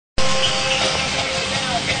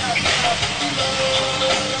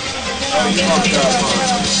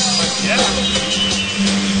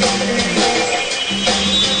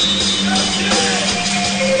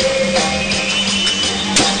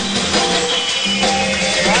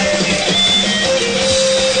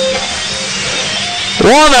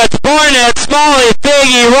Walnuts, Barnett, Smalley,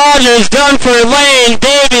 Figgy, Rogers, Dunford, Lane,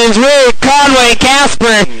 Davies, Root, Conway,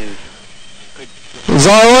 Casper. Is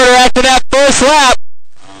our order after that first lap.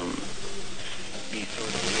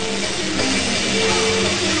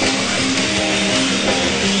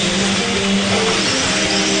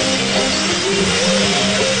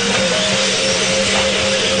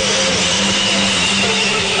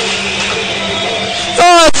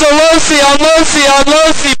 Oh, it's a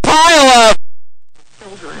Losi pile up.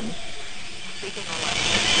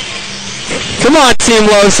 Come on, Team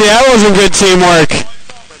Losi, that wasn't good teamwork.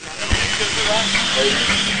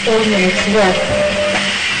 4 minutes left.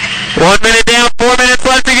 1 minute down, 4 minutes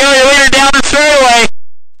left to go. Your leader down the straightaway.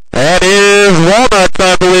 That is Walnuts,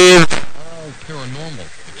 I believe. Oh, paranormal.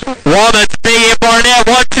 Walnuts, Biggie, Barnett,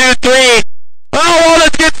 1, 2, 3. Oh,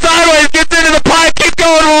 Walnuts gets sideways, gets into the pipe. Keep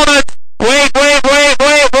going, Walnuts. Wait.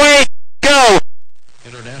 Go.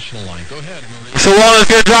 International line. Go ahead. So Walnuts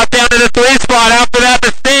going to drop down to the 3 spot after that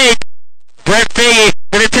mistake. Brent Figgy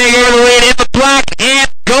going to take over the lead in the black and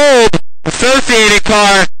gold associated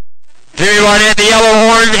car. Jimmy Barnett, the yellow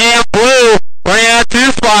orange and blue, running out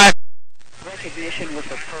 2 spot. Recognition with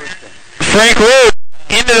the person. Frank Root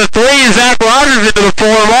into the 3, Zach Rogers into the 4,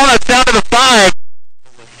 Walnuts down to the 5.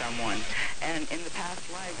 With someone, and in the past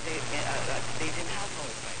life, they didn't have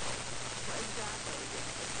motorcycles. Exactly.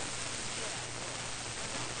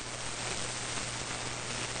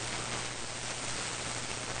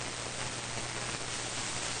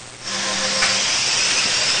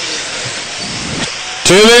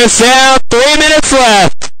 2 minutes down, 3 minutes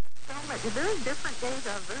left. There's different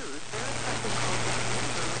deja vus.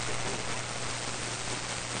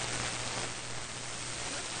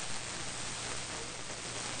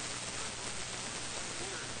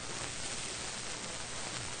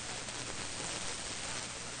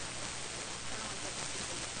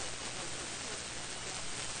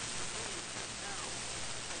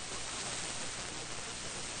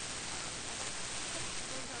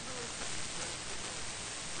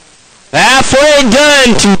 Halfway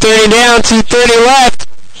done. 2:30 down, 2:30 left.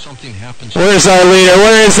 Something happens. Where's our leader?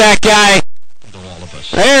 Where is that guy? To all of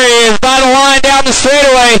us. There he is, by the line down the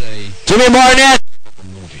straightaway. Jimmy Barnett.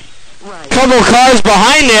 Couple cars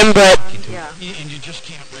behind him, but And you just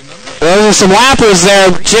can't remember. those are some lappers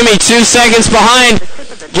there. Jimmy 2 seconds behind,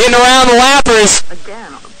 getting around the lappers.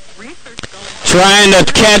 Trying to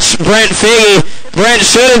catch Brent Figgy. Brent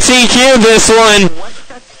should have TQ'd this one,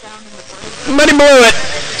 but he blew it.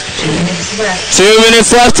 2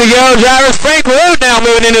 minutes left to go. Drivers Frank Root now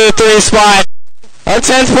moving into the 3 spot. A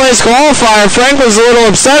 10th place qualifier. Frank was a little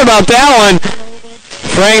upset about that one.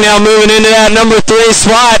 Frank now moving into that number 3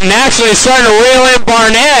 spot and actually starting to reel in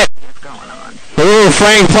Barnett. Ooh,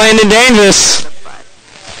 Frank playing it dangerous.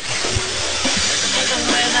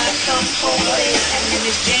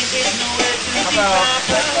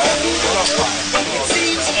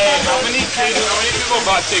 How many people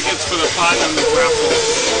bought tickets for the platinum raffle?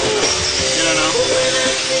 You don't know?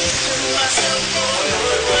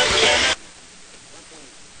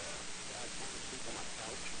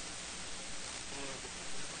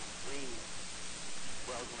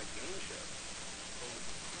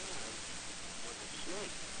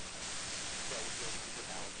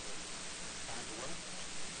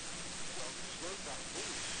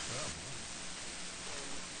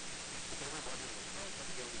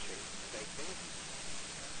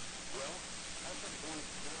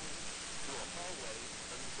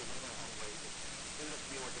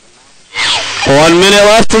 One minute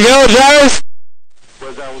left to go, drivers.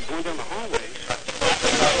 Was I was going down the hallway.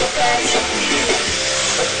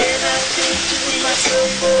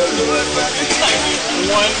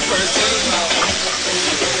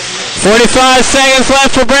 45 seconds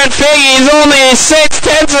left for Brent Figgy. He's only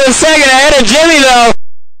 6/10 of a second ahead of Jimmy, though.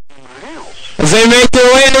 As they make their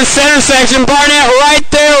way into the center section, Barnett right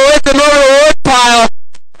there with them over the wood pile.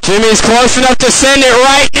 Jimmy's close enough to send it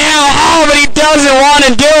right now. Oh, but he doesn't want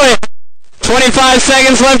to do it. 25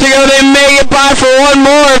 seconds left to go. They may get by for one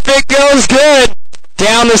more if it goes good.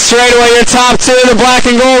 Down the straightaway, your top 2, the black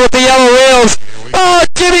and gold with the yellow wheels. Oh,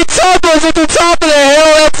 Jimmy Tupper's at the top of the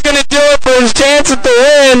hill. That's going to do it for his chance at the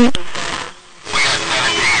win.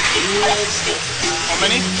 How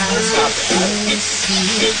many?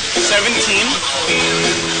 17?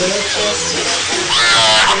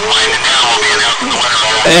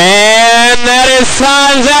 And that is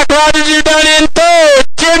time. Zach Rogers, you're done in 3rd.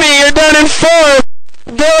 Jimmy, you're done in 4th.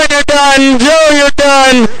 Dylan, you're done done. Joe, you're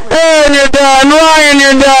done. Aaron, you're done. Ryan,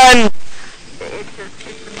 you're done.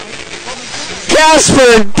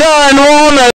 Casper, done. Walnut.